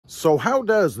So how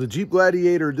does the Jeep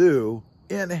Gladiator do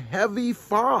in heavy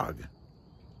fog?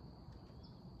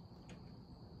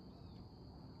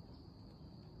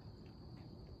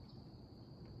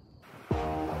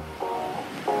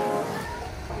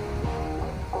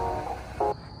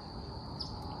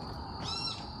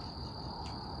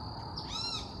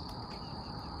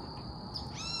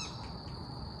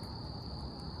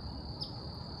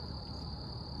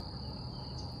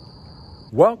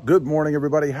 Well, good morning,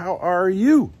 everybody. How are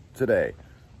you today?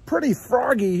 Pretty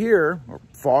froggy here, or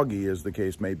foggy as the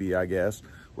case may be, I guess.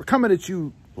 We're coming at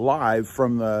you live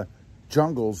from the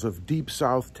jungles of deep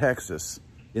South Texas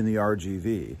in the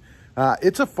RGV.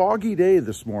 It's a foggy day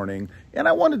this morning, and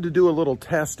I wanted to do a little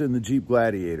test in the Jeep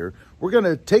Gladiator. We're going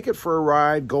to take it for a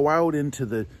ride, go out into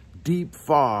the deep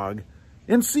fog,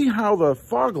 and see how the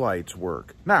fog lights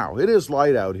work. Now, it is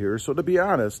light out here, so to be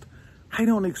honest, I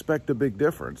don't expect a big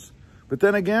difference. But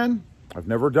then again, I've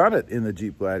never done it in the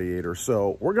Jeep Gladiator,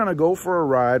 so we're going to go for a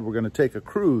ride. We're going to take a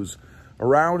cruise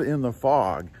around in the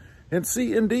fog and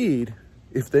see, indeed,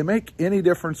 if they make any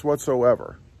difference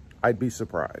whatsoever. I'd be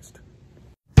surprised.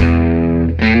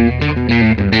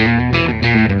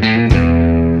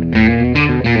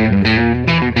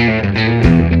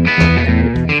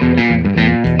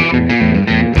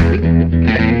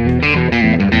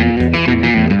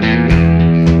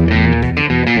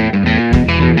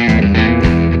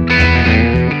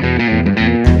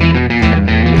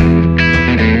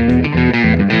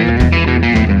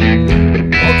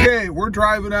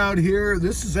 Driving out here,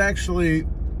 this is actually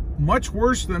much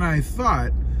worse than I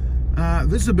thought.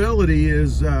 Visibility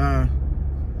is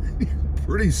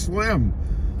pretty slim.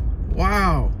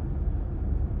 Wow.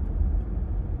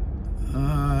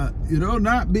 You know,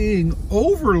 not being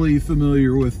overly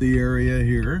familiar with the area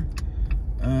here,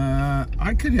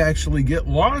 I could actually get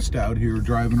lost out here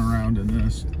driving around in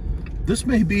this. This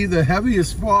may be the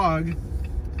heaviest fog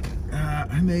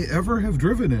I may ever have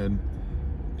driven in.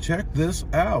 Check this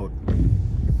out.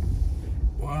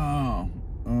 Wow.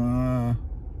 I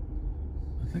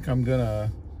think I'm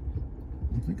gonna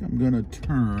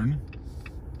turn.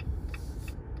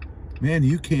 Man,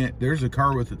 you can't, there's a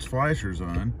car with its flashers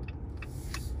on.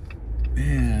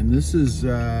 Man, this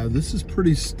is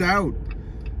pretty stout.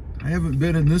 I haven't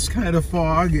been in this kind of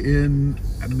fog in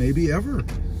maybe ever.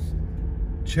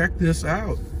 Check this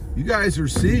out. You guys are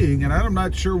seeing, and I'm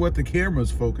not sure what the camera's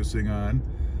focusing on,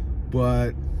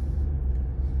 but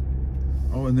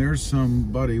oh, and there's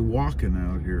somebody walking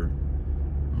out here.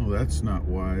 Oh, that's not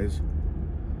wise.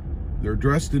 They're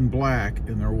dressed in black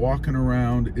and they're walking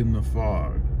around in the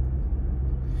fog.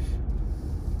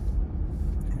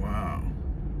 Wow.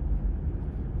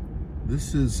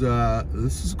 This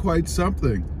is quite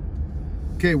something.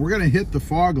 Okay, we're gonna hit the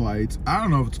fog lights. I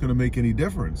don't know if it's gonna make any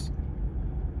difference.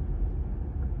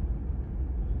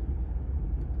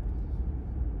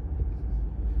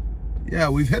 Yeah,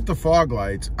 we've hit the fog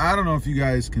lights. I don't know if you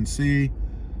guys can see,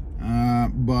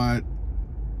 but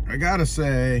I gotta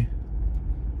say,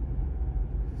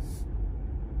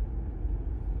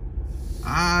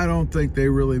 I don't think they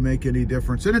really make any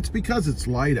difference. And it's because it's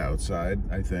light outside,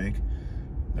 I think.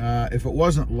 If it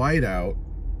wasn't light out,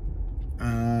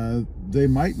 they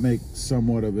might make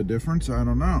somewhat of a difference. I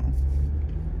don't know.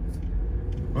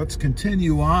 Let's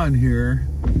continue on here.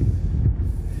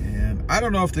 I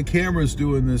don't know if the camera's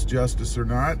doing this justice or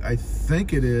not. I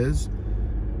think it is,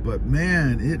 but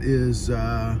man, it is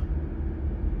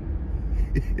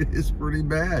pretty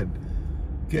bad.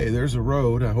 Okay, there's a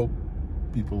road. I hope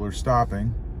people are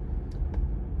stopping.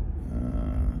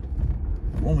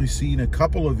 I've only seen a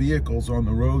couple of vehicles on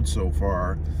the road so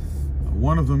far.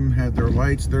 One of them had their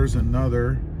lights. There's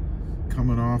another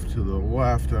coming off to the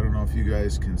left. I don't know if you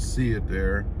guys can see it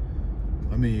there.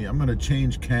 I'm gonna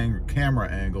change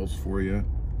camera angles for you.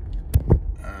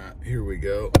 Here we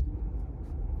go.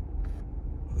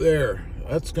 There,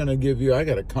 that's gonna give you, I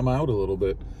gotta come out a little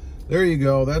bit. There you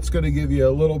go, that's gonna give you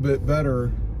a little bit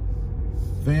better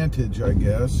vantage, I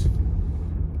guess.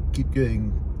 Keep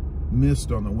getting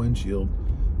mist on the windshield.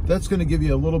 That's gonna give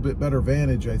you a little bit better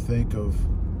vantage, I think, of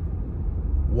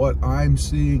what I'm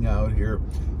seeing out here.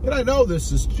 And I know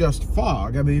this is just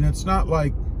fog. I mean, it's not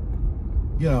like,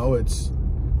 you know, it's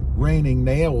raining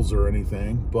nails or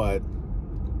anything, but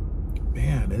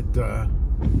man, it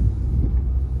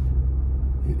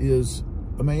is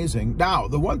amazing. Now,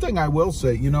 the one thing I will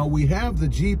say, you know, we have the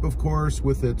Jeep, of course,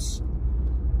 with its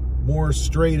more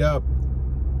straight up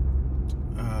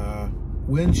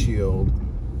windshield,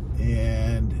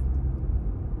 and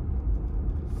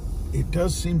it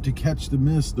does seem to catch the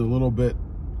mist a little bit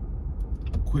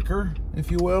quicker,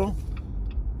 if you will.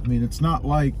 I mean, it's not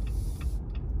like,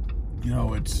 you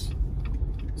know, it's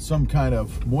some kind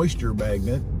of moisture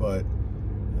magnet, but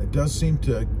it does seem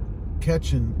to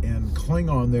catch and cling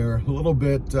on there a little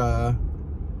bit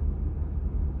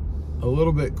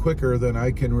quicker than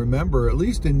I can remember, at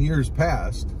least in years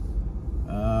past,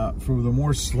 for the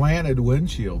more slanted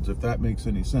windshields, if that makes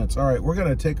any sense. All right, we're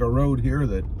gonna take a road here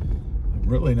that I'm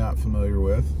really not familiar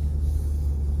with,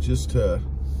 just to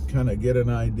kind of get an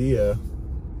idea,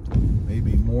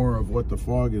 maybe more of what the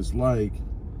fog is like.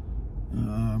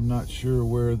 I'm not sure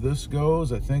where this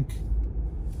goes. I think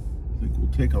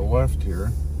we'll take a left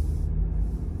here.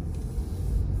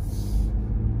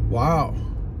 Wow.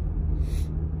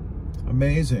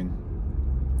 Amazing.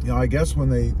 You know, I guess when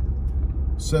they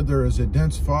said there is a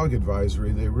dense fog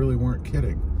advisory, they really weren't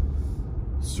kidding.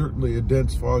 Certainly a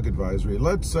dense fog advisory.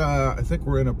 Let's, I think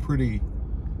we're in a pretty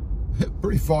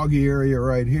foggy area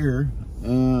right here.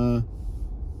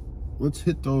 Let's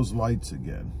hit those lights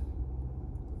again.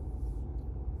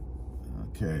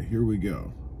 Okay, here we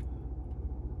go.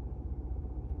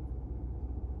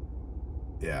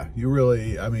 Yeah, you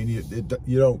really, I mean,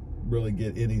 you don't really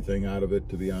get anything out of it,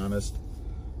 to be honest.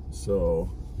 So,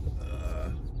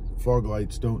 fog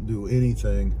lights don't do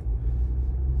anything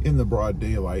in the broad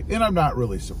daylight. And I'm not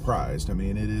really surprised. I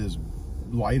mean, it is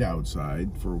light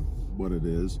outside for what it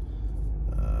is.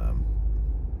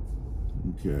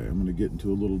 Okay, I'm going to get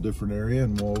into a little different area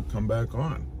and we'll come back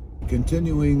on.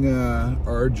 Continuing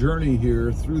our journey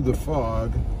here through the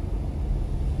fog.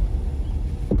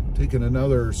 Taking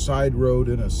another side road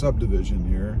in a subdivision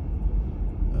here.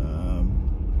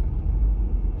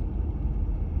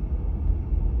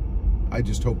 I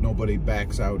just hope nobody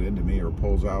backs out into me or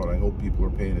pulls out. I hope people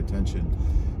are paying attention.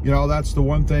 You know, that's the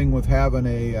one thing with having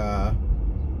a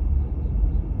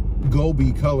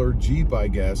Gobi colored Jeep, I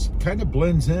guess. It kind of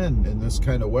blends in this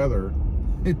kind of weather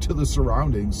into the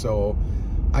surroundings. So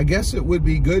I guess it would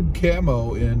be good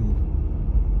camo in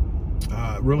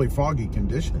really foggy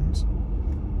conditions.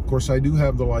 Of course, I do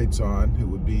have the lights on. It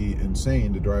would be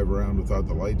insane to drive around without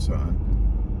the lights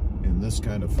on in this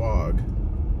kind of fog.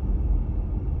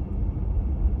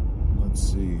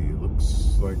 Let's see,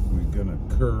 looks like we're gonna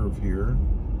curve here.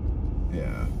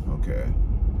 Yeah, okay.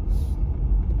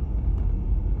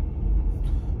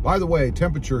 By the way,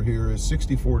 temperature here is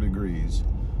 64 degrees.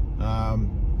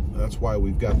 That's why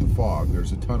we've got the fog.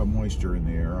 There's a ton of moisture in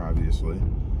the air, obviously.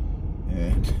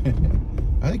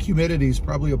 And I think humidity is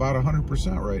probably about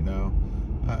 100% right now,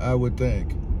 I would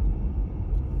think.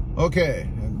 Okay,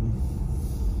 and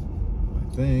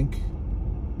I think,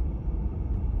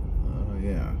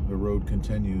 yeah, the road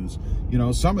continues. You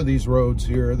know, some of these roads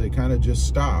here, they kind of just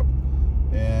stop.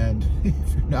 And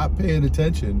if you're not paying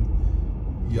attention,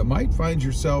 you might find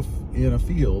yourself in a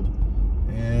field.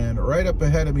 And right up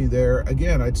ahead of me there,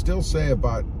 again, I'd still say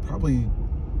about probably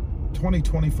 20,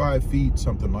 25 feet,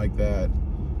 something like that.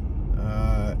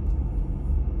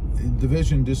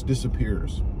 Division just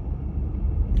disappears.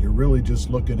 You're really just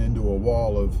looking into a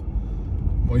wall of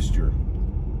moisture.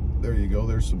 There you go.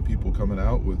 There's some people coming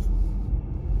out with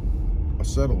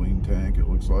acetylene tank, it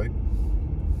looks like.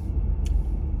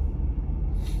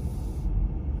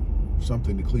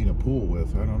 Something to clean a pool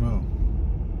with, I don't know.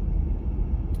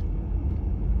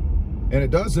 And it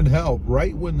doesn't help,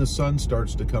 right when the sun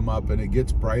starts to come up and it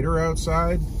gets brighter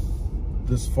outside,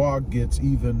 this fog gets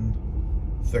even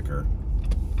thicker.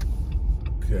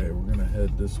 Okay, we're gonna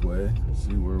head this way,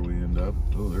 see where we end up.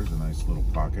 Oh, there's a nice little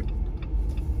pocket.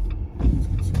 Let's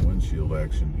get some windshield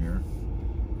action here.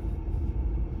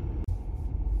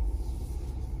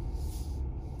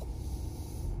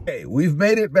 Hey, we've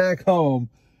made it back home.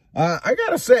 I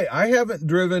gotta say, I haven't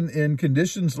driven in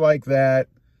conditions like that.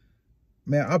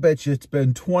 Man, I bet you it's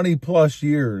been 20 plus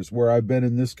years where I've been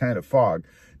in this kind of fog.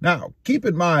 Now, keep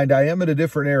in mind, I am in a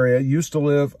different area. Used to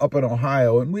live up in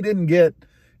Ohio, and we didn't get,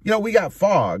 you know, we got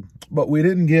fog, but we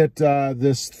didn't get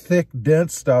this thick,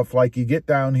 dense stuff like you get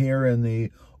down here in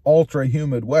the ultra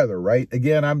humid weather, right?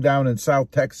 Again, I'm down in South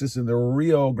Texas in the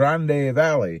Rio Grande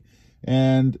Valley,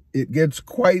 and it gets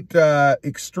quite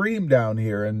extreme down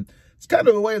here. And it's kind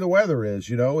of the way the weather is,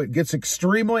 you know. It gets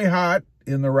extremely hot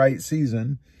in the right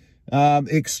season.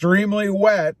 Extremely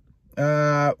wet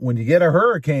when you get a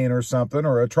hurricane or something,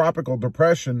 or a tropical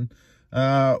depression,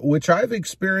 which I've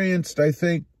experienced, I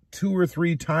think, 2 or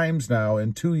 3 times now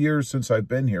in 2 years since I've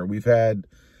been here. We've had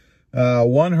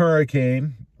one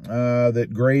hurricane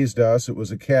that grazed us. It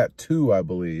was a Cat 2, I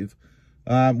believe.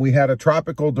 We had a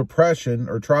tropical depression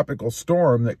or tropical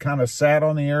storm that kind of sat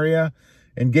on the area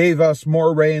and gave us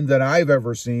more rain than I've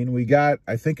ever seen. We got,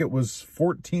 I think it was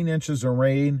 14 inches of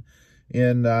rain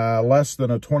in less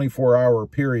than a 24-hour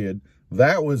period.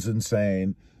 That was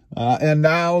insane. And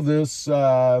now this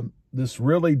this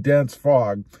really dense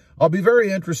fog. I'll be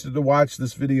very interested to watch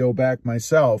this video back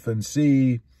myself and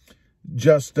see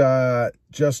just how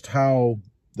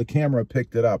the camera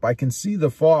picked it up. I can see the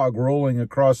fog rolling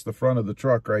across the front of the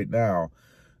truck right now.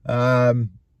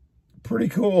 Pretty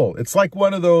cool. It's like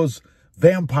one of those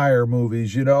vampire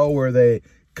movies, you know, where they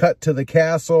cut to the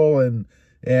castle and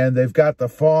they've got the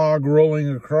fog rolling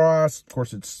across. Of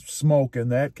course, it's smoke in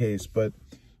that case, but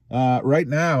right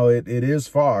now it is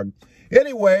fog.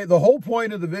 Anyway, the whole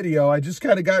point of the video, I just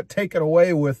kind of got taken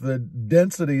away with the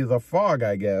density of the fog,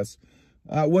 I guess,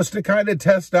 was to kind of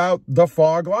test out the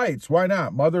fog lights. Why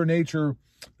not? Mother Nature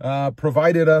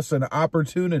provided us an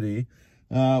opportunity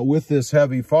with this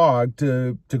heavy fog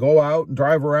to go out and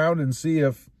drive around and see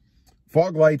if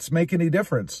fog lights make any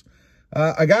difference.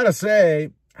 I gotta say,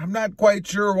 I'm not quite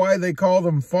sure why they call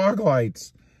them fog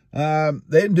lights. They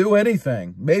didn't do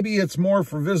anything. Maybe it's more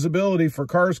for visibility for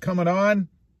cars coming on.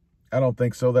 I don't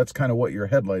think so. That's kind of what your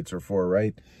headlights are for,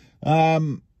 right?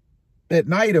 At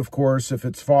night, of course, if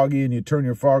it's foggy and you turn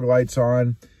your fog lights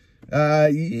on,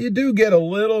 you do get a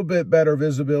little bit better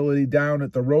visibility down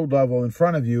at the road level in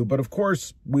front of you. But of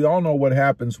course, we all know what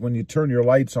happens when you turn your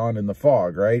lights on in the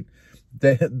fog, right?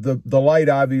 The light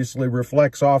obviously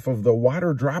reflects off of the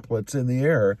water droplets in the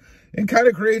air and kind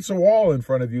of creates a wall in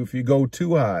front of you if you go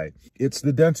too high. It's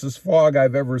the densest fog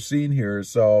I've ever seen here.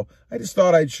 So I just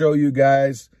thought I'd show you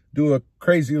guys, do a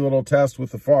crazy little test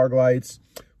with the fog lights.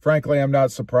 Frankly, I'm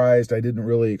not surprised. I didn't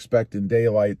really expect in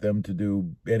daylight them to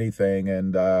do anything.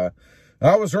 And I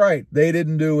was right. They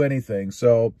didn't do anything.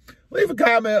 So leave a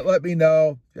comment. Let me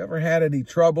know if you ever had any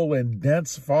trouble in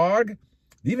dense fog.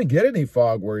 Do you even get any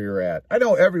fog where you're at? I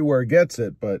know everywhere gets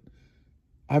it, but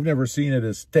I've never seen it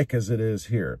as thick as it is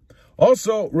here.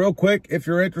 Also, real quick, if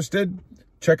you're interested,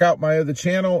 check out my other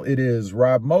channel. It is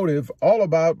Rob Motive, all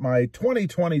about my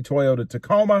 2020 Toyota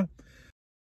Tacoma.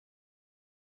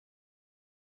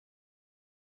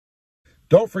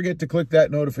 Don't forget to click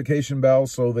that notification bell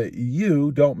so that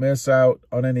you don't miss out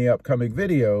on any upcoming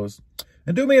videos.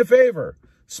 And do me a favor,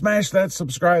 smash that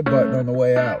subscribe button on the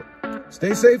way out.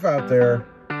 Stay safe out there.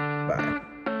 Bye.